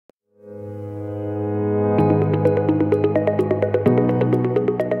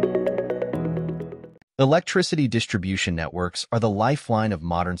Electricity distribution networks are the lifeline of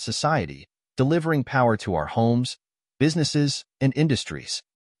modern society, delivering power to our homes, businesses, and industries.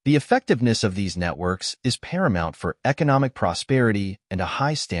 The effectiveness of these networks is paramount for economic prosperity and a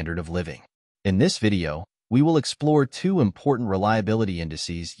high standard of living. In this video, we will explore two important reliability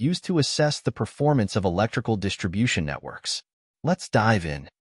indices used to assess the performance of electrical distribution networks. Let's dive in.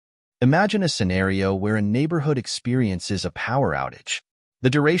 Imagine a scenario where a neighborhood experiences a power outage. The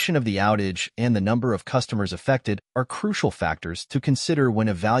duration of the outage and the number of customers affected are crucial factors to consider when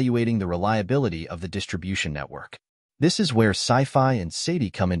evaluating the reliability of the distribution network. This is where SAIFI and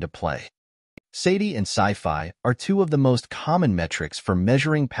SAIDI come into play. SAIDI and SAIFI are two of the most common metrics for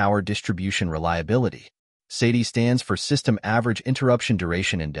measuring power distribution reliability. SAIDI stands for System Average Interruption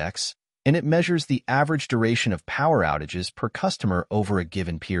Duration Index, and it measures the average duration of power outages per customer over a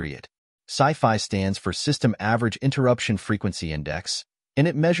given period. SAIFI stands for System Average Interruption Frequency Index, and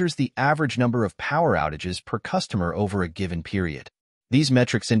it measures the average number of power outages per customer over a given period. These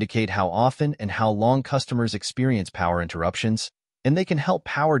metrics indicate how often and how long customers experience power interruptions, and they can help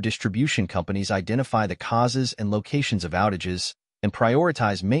power distribution companies identify the causes and locations of outages and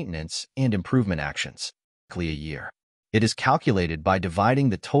prioritize maintenance and improvement actions. A year. It is calculated by dividing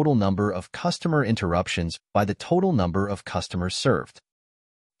the total number of customer interruptions by the total number of customers served.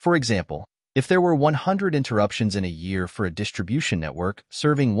 For example, if there were 100 interruptions in a year for a distribution network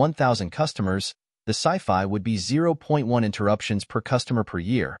serving 1,000 customers, the SAIFI would be 0.1 interruptions per customer per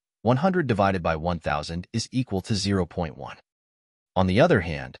year. 100 divided by 1,000 is equal to 0.1. On the other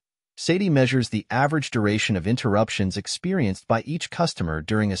hand, SAIDI measures the average duration of interruptions experienced by each customer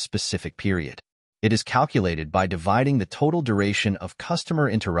during a specific period. It is calculated by dividing the total duration of customer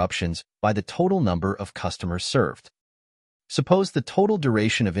interruptions by the total number of customers served. Suppose the total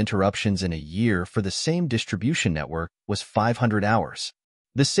duration of interruptions in a year for the same distribution network was 500 hours.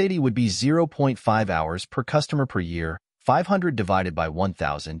 The SAIDI would be 0.5 hours per customer per year. 500 divided by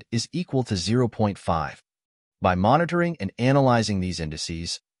 1,000 is equal to 0.5. By monitoring and analyzing these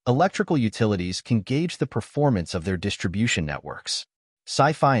indices, electrical utilities can gauge the performance of their distribution networks.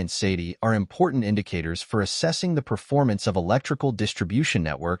 SAIFI and SAIDI are important indicators for assessing the performance of electrical distribution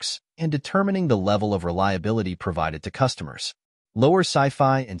networks and determining the level of reliability provided to customers. Lower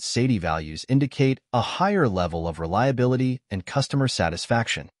SAIFI and SAIDI values indicate a higher level of reliability and customer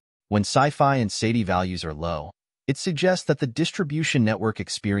satisfaction. When SAIFI and SAIDI values are low, it suggests that the distribution network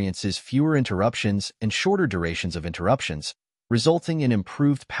experiences fewer interruptions and shorter durations of interruptions, resulting in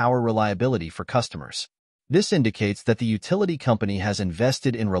improved power reliability for customers. This indicates that the utility company has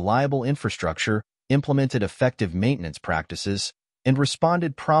invested in reliable infrastructure, implemented effective maintenance practices, and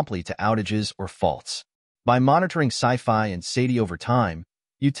responded promptly to outages or faults. By monitoring SAIFI and SAIDI over time,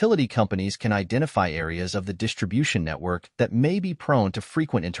 utility companies can identify areas of the distribution network that may be prone to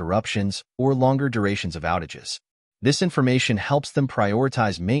frequent interruptions or longer durations of outages. This information helps them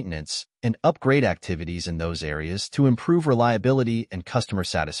prioritize maintenance and upgrade activities in those areas to improve reliability and customer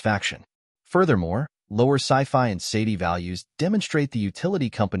satisfaction. Furthermore, lower SAIFI and SAIDI values demonstrate the utility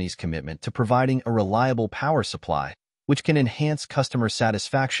company's commitment to providing a reliable power supply, which can enhance customer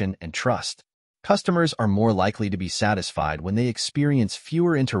satisfaction and trust. Customers are more likely to be satisfied when they experience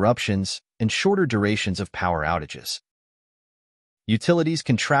fewer interruptions and shorter durations of power outages. Utilities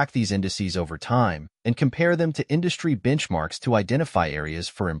can track these indices over time and compare them to industry benchmarks to identify areas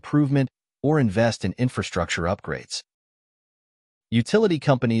for improvement or invest in infrastructure upgrades. Utility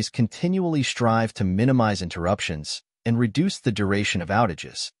companies continually strive to minimize interruptions and reduce the duration of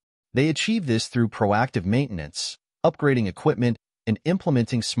outages. They achieve this through proactive maintenance, upgrading equipment, and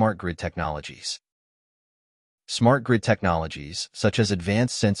implementing smart grid technologies. Smart grid technologies, such as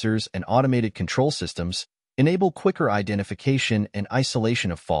advanced sensors and automated control systems, enable quicker identification and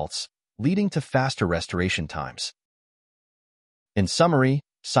isolation of faults, leading to faster restoration times. In summary,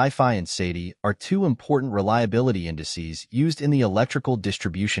 SAIFI and SAIDI are two important reliability indices used in the electrical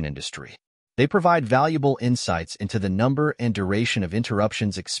distribution industry. They provide valuable insights into the number and duration of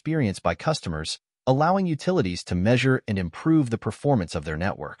interruptions experienced by customers, allowing utilities to measure and improve the performance of their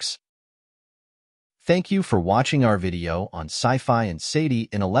networks. Thank you for watching our video on SAIFI and SAIDI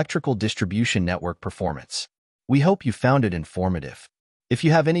in electrical distribution network performance. We hope you found it informative. If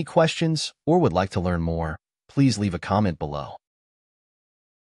you have any questions or would like to learn more, please leave a comment below.